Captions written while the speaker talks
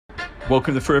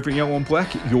Welcome to Forever Yellow and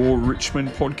Black, your Richmond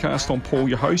podcast. I'm Paul,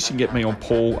 your host. You can get me on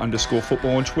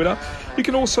Paul_football on Twitter. You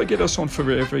can also get us on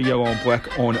Forever Yellow and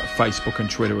Black on Facebook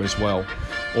and Twitter as well.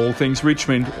 All things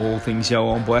Richmond, all things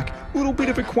yellow and black. A little bit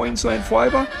of a Queensland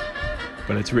flavour,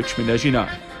 but it's Richmond as you know.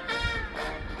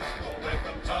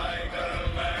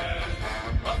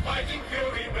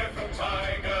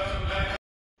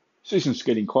 Season's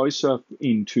getting closer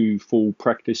into full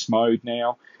practice mode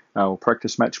now.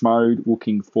 Practice match mode,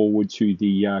 looking forward to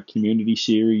the community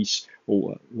series,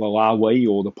 or well, are we,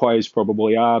 or the players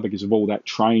probably are, because of all that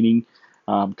training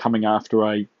coming after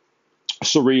a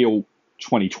surreal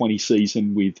 2020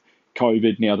 season with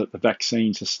COVID. Now that the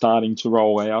vaccines are starting to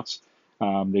roll out,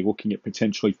 they're looking at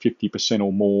potentially 50%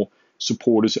 or more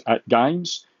supporters at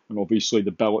games, and obviously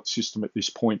the ballot system at this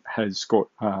point has got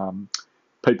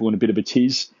people in a bit of a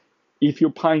tiz. If you're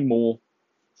paying more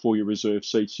for your reserve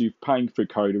seats, you're paying for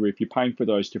Coda, if you're paying for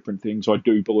those different things, I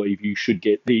do believe you should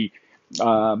get the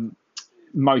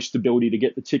most ability to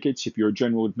get the tickets. If you're a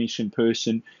general admission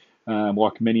person,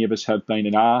 like many of us have been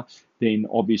and are, then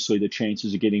obviously the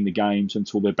chances of getting the games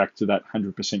until they're back to that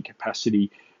 100%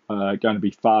 capacity are going to be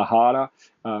far harder.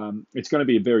 It's going to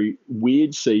be a very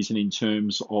weird season in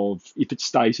terms of, if it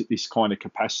stays at this kind of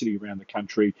capacity around the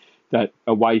country, that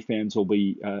away fans will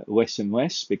be less and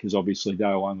less, because obviously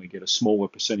they'll only get a smaller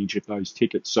percentage of those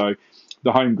tickets. So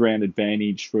the home ground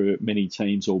advantage for many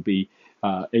teams will be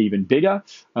even bigger.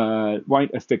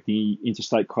 Won't affect the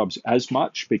interstate clubs as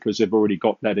much because they've already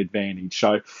got that advantage.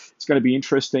 So it's going to be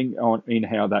interesting in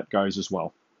how that goes as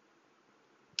well.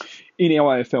 In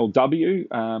our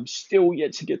AFLW, still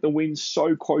yet to get the win,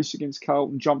 so close against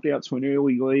Carlton, jumped out to an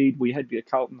early lead. We had the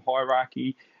Carlton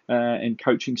hierarchy and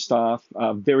coaching staff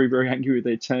very, very angry with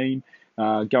their team,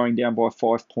 going down by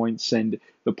 5 points, and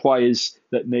the players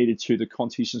that needed to, the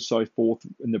Contis and so forth,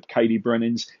 and the Katie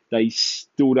Brennans, they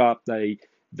stood up. They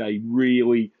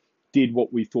really did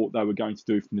what we thought they were going to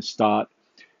do from the start.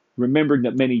 Remembering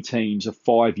that many teams are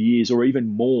 5 years or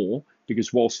even more,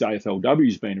 because whilst the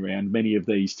AFLW's been around, many of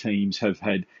these teams have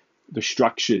had the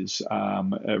structures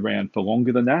around for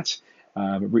longer than that.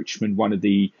 Richmond, one of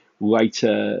the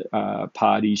later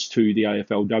parties to the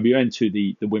AFLW and to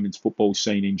the women's football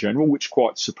scene in general, which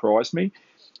quite surprised me.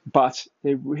 But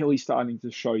they're really starting to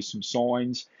show some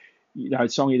signs. You know,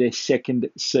 it's only their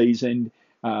second season,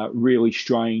 really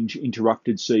strange,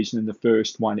 interrupted season in the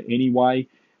first one anyway.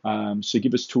 So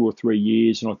give us 2 or 3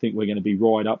 years and I think we're going to be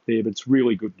right up there. But it's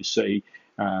really good to see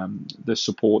the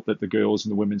support that the girls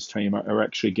and the women's team are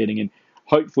actually getting, and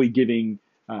hopefully giving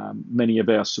many of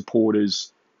our female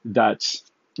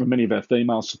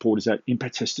supporters that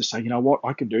impetus to say, you know what,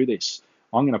 I can do this.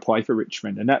 I'm going to play for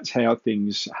Richmond. And that's how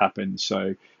things happen.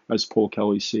 So as Paul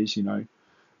Kelly says, you know,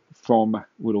 from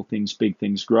little things, big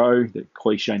things grow, the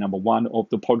cliche number 1 of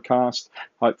the podcast.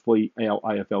 Hopefully our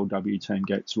AFLW team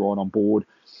gets right on board.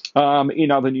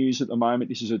 In other news at the moment,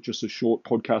 this is just a short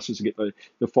podcast as to get the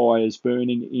fires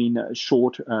burning. In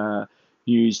short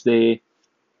news there,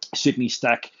 Sydney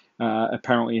Stack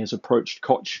apparently has approached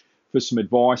Koch for some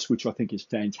advice, which I think is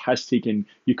fantastic, and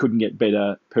you couldn't get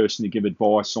better person to give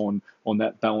advice on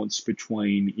that balance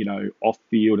between, you know,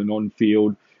 off-field and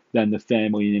on-field than the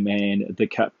family man, the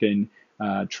captain,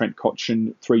 Trent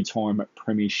Cotchin, 3-time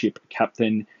premiership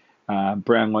captain,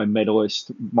 Brownlow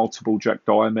medalist, multiple Jack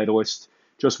Dyer medalist,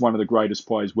 just one of the greatest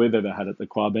players we've ever had at the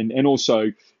club. And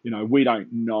also, you know, we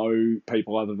don't know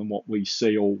people other than what we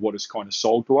see or what is kind of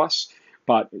sold to us,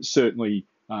 but certainly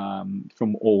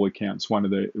from all accounts, one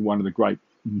of the great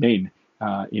men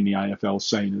in the AFL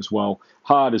scene as well.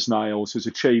 Hard as nails, has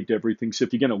achieved everything. So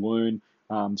if you're going to learn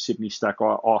Sydney Stack,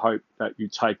 I hope that you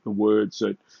take the words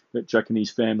that Jack and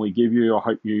his family give you. I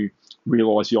hope you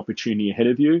realise the opportunity ahead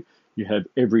of you. You have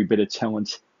every bit of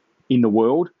talent in the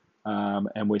world,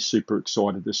 and we're super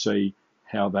excited to see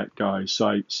how that goes.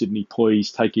 So Sydney,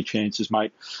 please take your chances,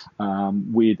 mate.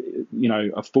 With, you know,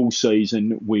 a full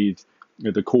season with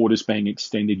the quarters being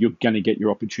extended, you're going to get your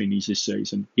opportunities this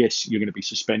season. Yes, you're going to be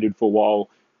suspended for a while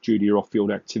due to your off-field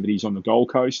activities on the Gold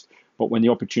Coast, but when the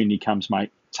opportunity comes,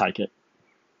 mate, take it.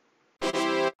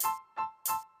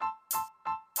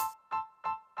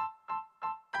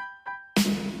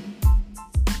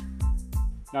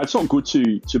 Now, it's not good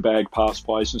to bag past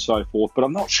players and so forth, but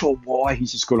I'm not sure why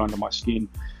he's just got under my skin,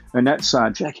 and that's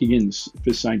Jack Higgins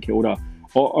for St Kilda.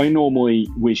 I normally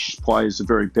wish players the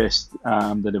very best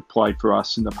that have played for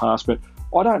us in the past, but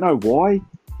I don't know why.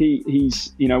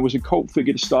 He's, you know, was a cult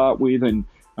figure to start with, and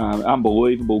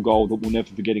unbelievable goal that we'll never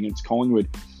forget against Collingwood.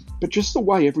 But just the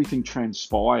way everything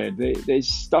transpired, there's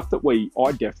stuff that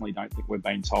I definitely don't think we've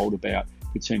been told about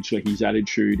potentially his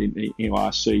attitude in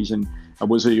last season.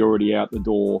 Was he already out the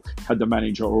door? Had the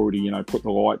manager already, put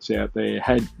the lights out there?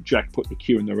 Had Jack put the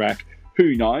cue in the rack?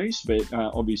 Who knows? But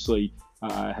obviously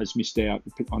has missed out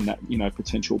on that,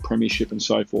 potential premiership and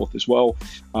so forth as well.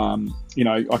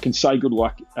 I can say good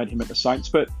luck at him at the Saints,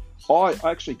 but I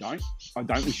actually don't. I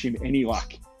don't wish him any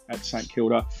luck at St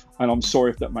Kilda, and I'm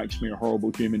sorry if that makes me a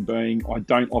horrible human being. I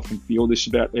don't often feel this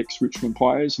about ex-Richmond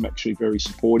players. I'm actually very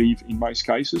supportive in most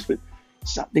cases, but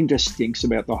something just stinks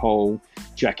about the whole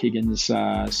Jack Higgins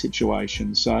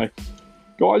situation. So,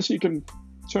 guys, you can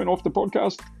turn off the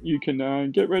podcast. You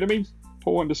can get rid of me,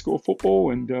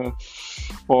 Paul_football,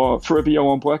 and Forever Yellow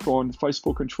on Black on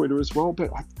Facebook and Twitter as well.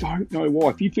 But I don't know why.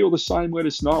 If you feel the same, let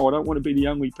us know. I don't want to be the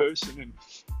only person and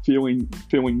feeling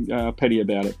petty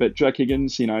about it. But Jack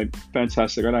Higgins,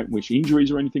 fantastic. I don't wish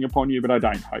injuries or anything upon you, but I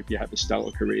don't hope you have a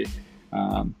stellar career.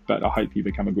 But I hope you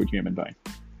become a good human being.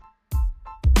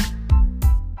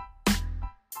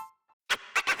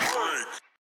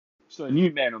 So the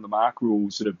new man on the mark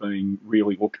rules that have been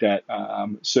really looked at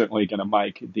certainly going to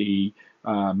make the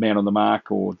man on the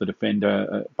mark or the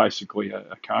defender basically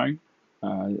a cone,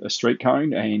 a street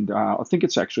cone, and I think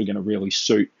it's actually going to really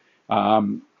suit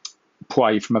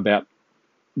play from about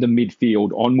the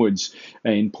midfield onwards,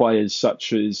 and players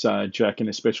such as Jack and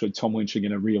especially Tom Lynch are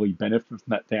going to really benefit from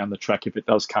that down the track if it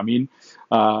does come in.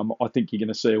 I think you're going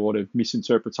to see a lot of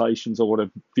misinterpretations, a lot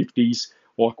of 50s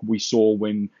like we saw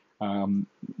when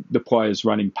the players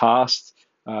running past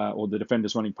or the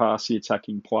defenders running past the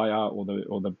attacking player or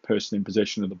the person in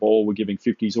possession of the ball were giving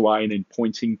 50s away and then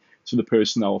pointing to the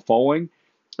person they were following.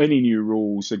 Any new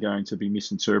rules are going to be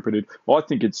misinterpreted. I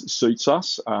think it suits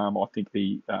us. I think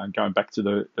the going back to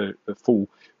the full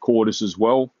quarters as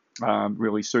well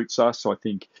really suits us. I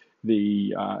think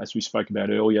as we spoke about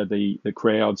earlier, the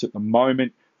crowds at the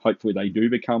moment, hopefully they do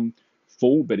become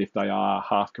full, but if they are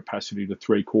half capacity to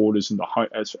three quarters and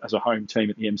as a home team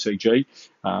at the MCG,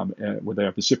 with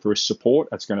our vociferous support,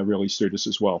 that's going to really suit us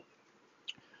as well.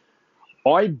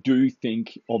 I do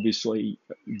think, obviously,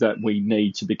 that we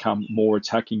need to become more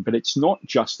attacking, but it's not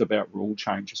just about rule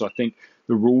changes. I think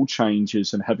the rule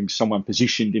changes and having someone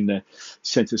positioned in the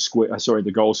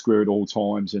the goal square at all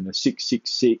times, and the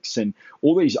 6-6-6, and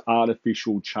all these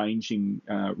artificial changing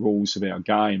rules of our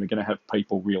game are going to have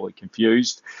people really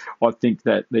confused. I think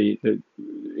that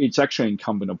it's actually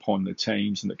incumbent upon the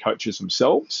teams and the coaches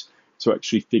themselves to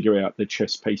actually figure out the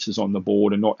chess pieces on the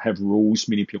board and not have rules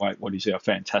manipulate what is our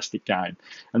fantastic game.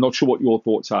 I'm not sure what your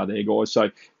thoughts are there, guys. So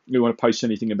if you want to post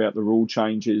anything about the rule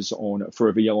changes on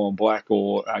Forever Yellow and Black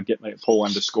or get me at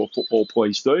Paul_football,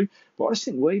 please do. But I just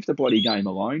think leave the bloody game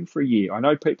alone for a year. I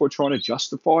know people are trying to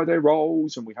justify their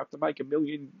roles and we have to make a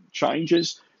million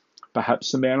changes.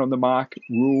 Perhaps the man on the mark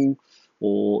rule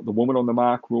or the woman on the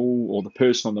mark rule or the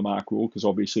person on the mark rule, because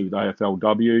obviously with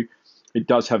AFLW, it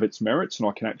does have its merits, and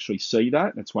I can actually see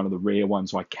that. It's one of the rare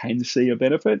ones I can see a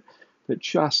benefit, but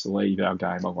just leave our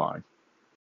game alone.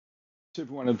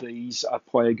 Every one of these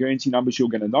player Guernsey numbers you're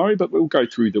going to know, but we'll go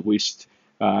through the list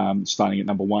starting at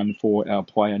number 1 for our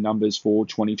player numbers for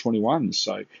 2021.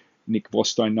 So Nick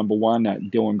Bostone, number 1,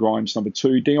 Dylan Grimes, number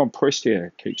 2, Dion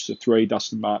Prestia keeps the 3,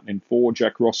 Dustin Martin in 4,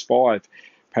 Jack Ross 5,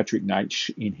 Patrick Naish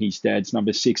in his dad's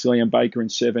number 6, Liam Baker in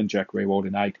 7, Jack Riewoldt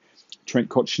in 8, Trent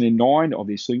Cotchin in 9.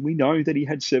 Obviously, we know that he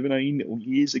had 17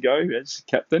 years ago as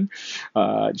captain.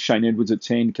 Shane Edwards at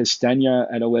 10. Castagna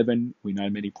at 11. We know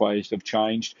many players have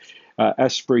changed.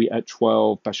 Asprey at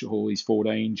 12. Bashir Hawley's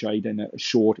 14. Jaden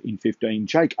Short in 15.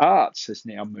 Jake Arts has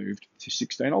now moved to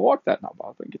 16. I like that number.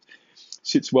 I think it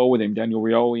sits well with him. Daniel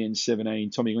Rioli in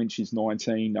 17. Tommy Lynch is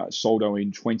 19. Soldo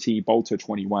in 20. Bolter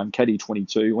 21. Caddy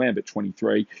 22. Lambert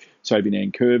 23. Toby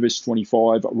Nankervis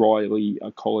 25. Riley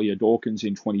Collier Dawkins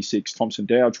in 26. Thompson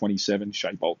Dow 27.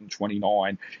 Shea Bolton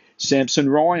 29. Samson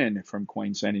Ryan from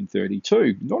Queensland in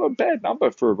 32. Not a bad number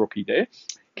for a rookie there.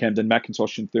 Camden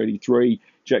McIntosh in 33.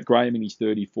 Jack Graham in his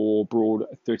 34. Broad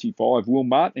 35. Will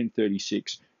Martin in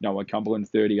 36. Noah Cumberland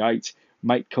 38.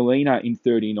 Mate Kalina in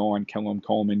 39. Callum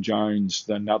Coleman Jones,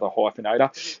 another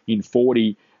hyphenator, in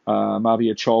 40.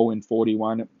 Marvia Chol in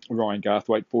 41. Ryan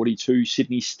Garthwaite 42.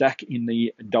 Sydney Stack in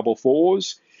the double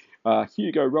fours.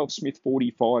 Hugo Ralph Smith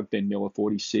 45. Ben Miller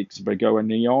 46. Bagoa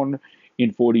Neon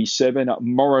in 47.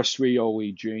 Morris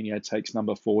Rioli Jr. takes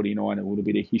number 49. A little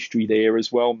bit of history there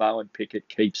as well. Marlon Pickett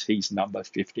keeps his number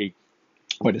 50.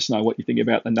 Let us know what you think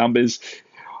about the numbers.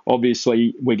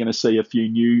 Obviously, we're going to see a few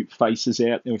new faces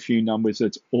out and a few numbers.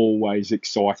 It's always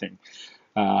exciting.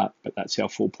 But that's our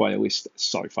full player list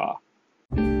so far.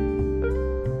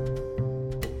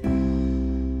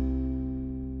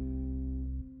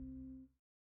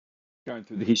 Going going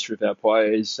through the history of our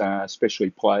players, especially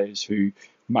players who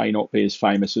may not be as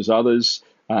famous as others.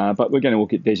 But we're going to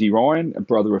look at Desi Ryan, a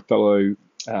brother of fellow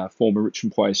former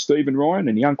Richmond player Stephen Ryan,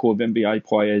 and the uncle of NBA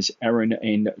players Aaron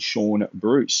and Sean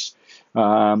Bruce.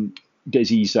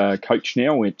 Desi's coach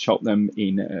now at Cheltenham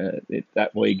in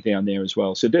that league down there as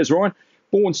well. So Des Ryan,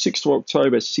 born 6th of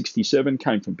October 67,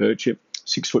 came from Birchip,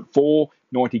 6'4",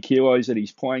 90 kilos at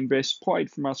his playing best,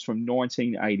 played from us from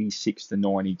 1986 to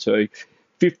 92,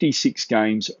 56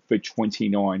 games for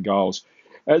 29 goals.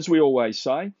 As we always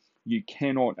say, you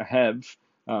cannot have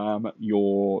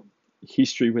your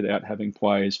history without having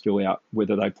players fill out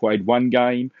whether they played one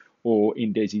game or,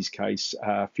 in Desi's case,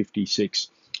 56.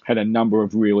 Had a number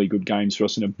of really good games for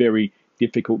us in a very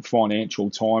difficult financial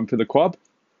time for the club.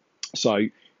 So,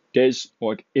 Des,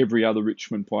 like every other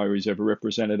Richmond player who's ever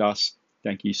represented us,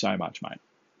 thank you so much, mate.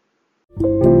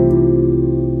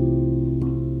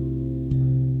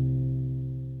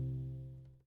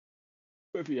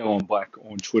 Forever Yellow and Black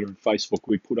on Twitter and Facebook,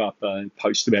 we put up a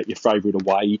post about your favourite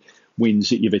away wins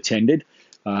that you've attended.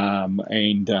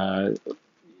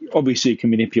 Obviously, you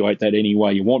can manipulate that any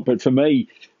way you want. But for me,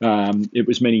 it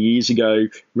was many years ago,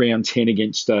 round 10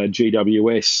 against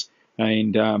GWS.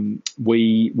 And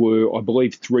we were, I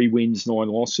believe, 3 wins, 9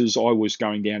 losses. I was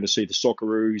going down to see the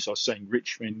Socceroos. I was seeing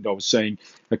Richmond. I was seeing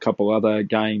a couple other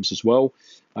games as well.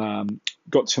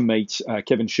 Got to meet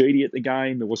Kevin Sheedy at the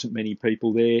game. There wasn't many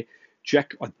people there.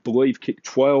 Jack, I believe, kicked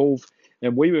 12.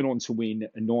 And we went on to win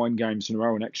 9 games in a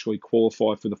row and actually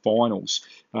qualify for the finals.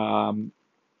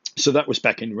 So that was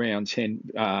back in round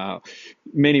 10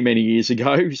 many, many years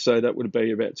ago. So that would have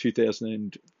been about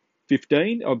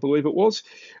 2015, I believe it was.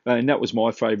 And that was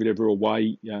my favourite ever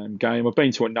away game. I've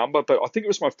been to a number, but I think it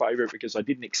was my favourite because I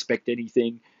didn't expect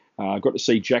anything. Got to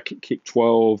see Jack kick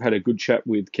 12, had a good chat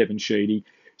with Kevin Sheedy.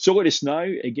 So let us know,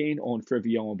 again, on Forever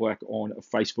Yellow and Black on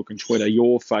Facebook and Twitter,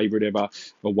 your favourite ever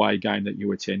away game that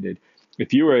you attended.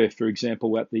 If you were, for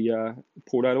example, at the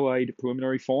Port Adelaide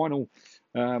preliminary final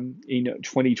in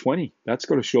 2020, that's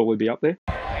got to surely be up there.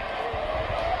 So he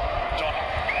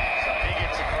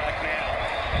gets a crack now.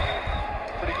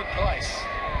 Pretty good place.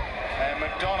 And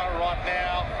McDonough right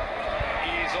now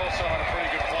is also in a pretty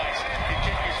good place. He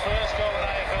kicked his first goal in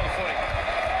AFL footy.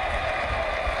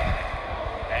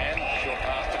 And short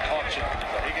pass to Conchin.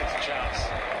 So he gets a chance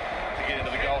to get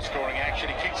into the goal scoring action.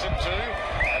 He kicks it to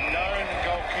a known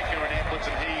goal kicker in Edwards,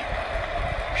 and he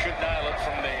should nail it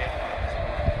from there.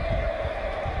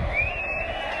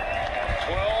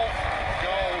 12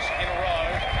 goals in a row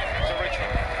to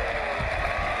Richmond.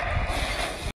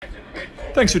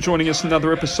 Thanks for joining us in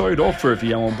another episode of Forever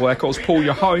Yellow and Black. I was Paul,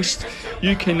 your host.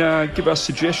 You can give us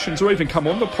suggestions or even come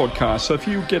on the podcast. So if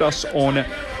you get us on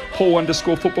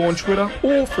Paul_football on Twitter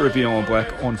or Forever Yellow and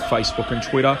Black on Facebook and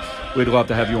Twitter, we'd love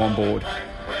to have you on board.